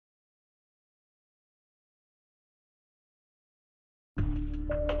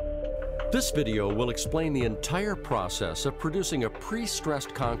This video will explain the entire process of producing a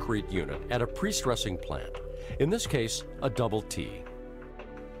pre-stressed concrete unit at a pre-stressing plant, in this case, a double T.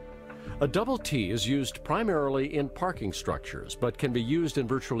 A double T is used primarily in parking structures, but can be used in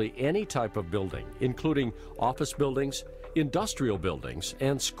virtually any type of building, including office buildings, industrial buildings,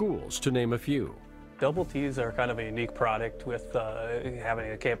 and schools, to name a few. Double T's are kind of a unique product with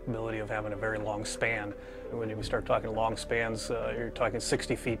having a capability of having a very long span. When you start talking long spans, you're talking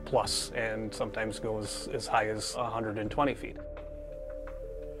 60 feet plus, and sometimes goes as high as 120 feet.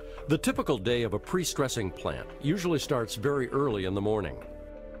 The typical day of a pre-stressing plant usually starts very early in the morning.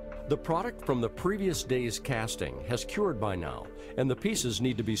 The product from the previous day's casting has cured by now, and the pieces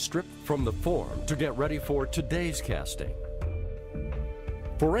need to be stripped from the form to get ready for today's casting.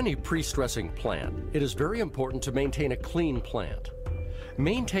 For any pre-stressing plant, it is very important to maintain a clean plant.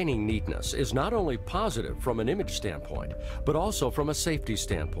 Maintaining neatness is not only positive from an image standpoint, but also from a safety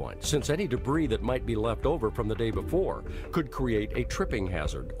standpoint, since any debris that might be left over from the day before could create a tripping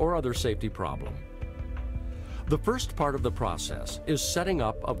hazard or other safety problem. The first part of the process is setting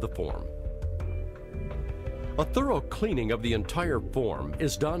up of the form. A thorough cleaning of the entire form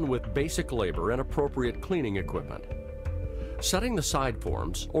is done with basic labor and appropriate cleaning equipment. Setting the side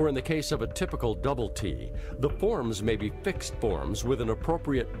forms, or in the case of a typical double T, the forms may be fixed forms with an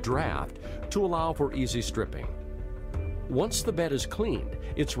appropriate draft to allow for easy stripping. Once the bed is cleaned,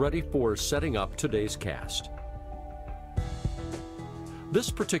 it's ready for setting up today's cast. This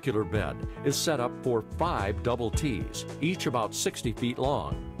particular bed is set up for 5 double Ts, each about 60 feet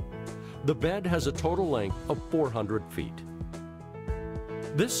long. The bed has a total length of 400 feet.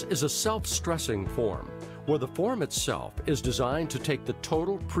 This is a self-stressing form, where the form itself is designed to take the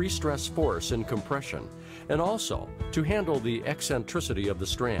total pre-stress force in compression and also to handle the eccentricity of the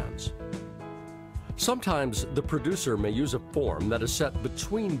strands. Sometimes the producer may use a form that is set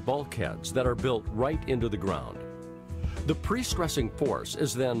between bulkheads that are built right into the ground. The pre-stressing force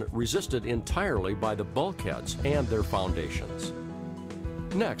is then resisted entirely by the bulkheads and their foundations.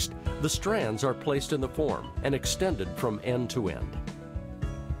 Next, the strands are placed in the form and extended from end to end.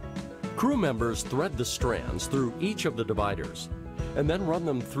 Crew members thread the strands through each of the dividers and then run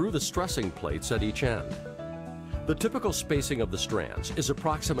them through the stressing plates at each end. The typical spacing of the strands is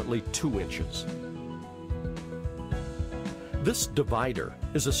approximately 2 inches. This divider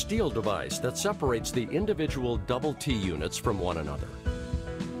is a steel device that separates the individual double T units from one another.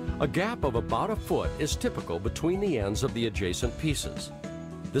 A gap of about a foot is typical between the ends of the adjacent pieces.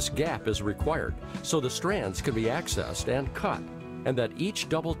 This gap is required so the strands can be accessed and cut, and that each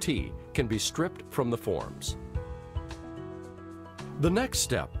double T can be stripped from the forms. The next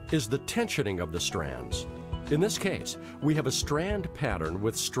step is the tensioning of the strands. In this case, we have a strand pattern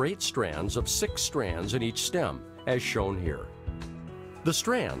with straight strands of 6 strands in each stem, as shown here. The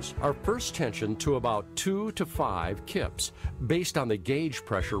strands are first tensioned to about 2 to 5 kips based on the gauge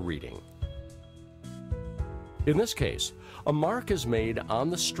pressure reading. In this case, a mark is made on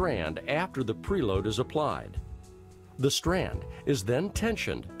the strand after the preload is applied. The strand is then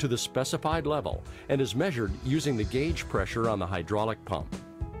tensioned to the specified level and is measured using the gauge pressure on the hydraulic pump.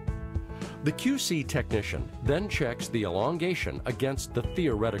 The QC technician then checks the elongation against the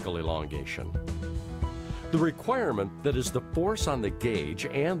theoretical elongation. The requirement that is the force on the gauge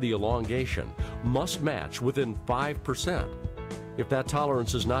and the elongation must match within 5%. If that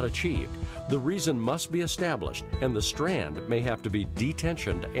tolerance is not achieved, the reason must be established and the strand may have to be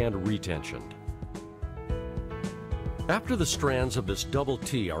detensioned and retensioned. After the strands of this double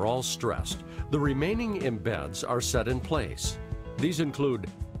T are all stressed, the remaining embeds are set in place. These include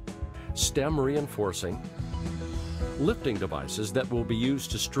stem reinforcing, lifting devices that will be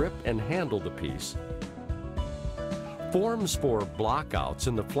used to strip and handle the piece, forms for blockouts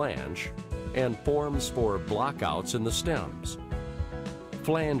in the flange, and forms for blockouts in the stems,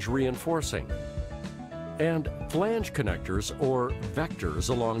 flange reinforcing, and flange connectors or vectors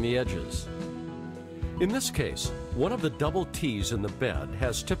along the edges. In this case, one of the double T's in the bed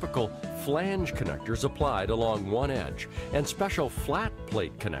has typical flange connectors applied along one edge and special flat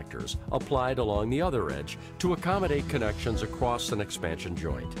plate connectors applied along the other edge to accommodate connections across an expansion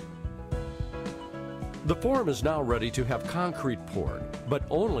joint. The form is now ready to have concrete poured, but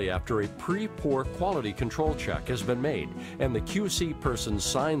only after a pre-pour quality control check has been made and the QC person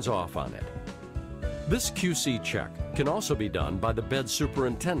signs off on it. This QC check can also be done by the bed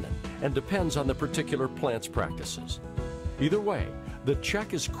superintendent and depends on the particular plant's practices. Either way, the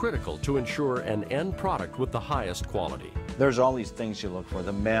check is critical to ensure an end product with the highest quality. There's all these things you look for.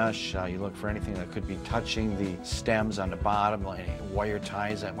 The mesh, you look for anything that could be touching the stems on the bottom, like wire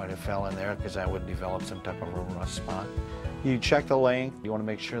ties that might have fell in there because that would develop some type of a rust spot. You check the length. You want to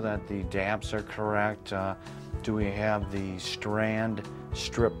make sure that the damps are correct. Do we have the strand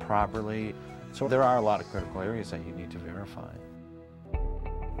stripped properly? So there are a lot of critical areas that you need to verify.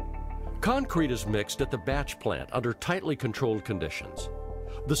 Concrete is mixed at the batch plant under tightly controlled conditions.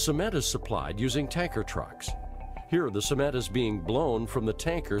 The cement is supplied using tanker trucks. Here, the cement is being blown from the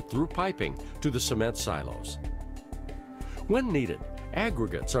tanker through piping to the cement silos. When needed,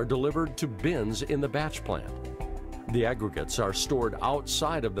 aggregates are delivered to bins in the batch plant. The aggregates are stored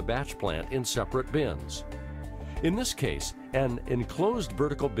outside of the batch plant in separate bins. In this case, an enclosed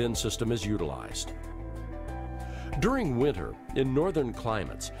vertical bin system is utilized. During winter, in northern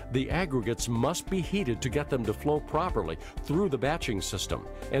climates, the aggregates must be heated to get them to flow properly through the batching system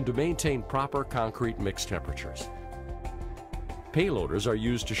and to maintain proper concrete mix temperatures. Payloaders are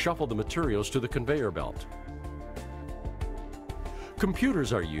used to shuffle the materials to the conveyor belt.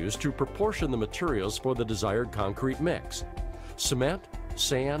 Computers are used to proportion the materials for the desired concrete mix. Cement,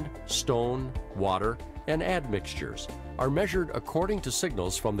 sand, stone, water, and admixtures are measured according to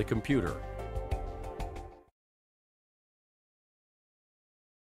signals from the computer.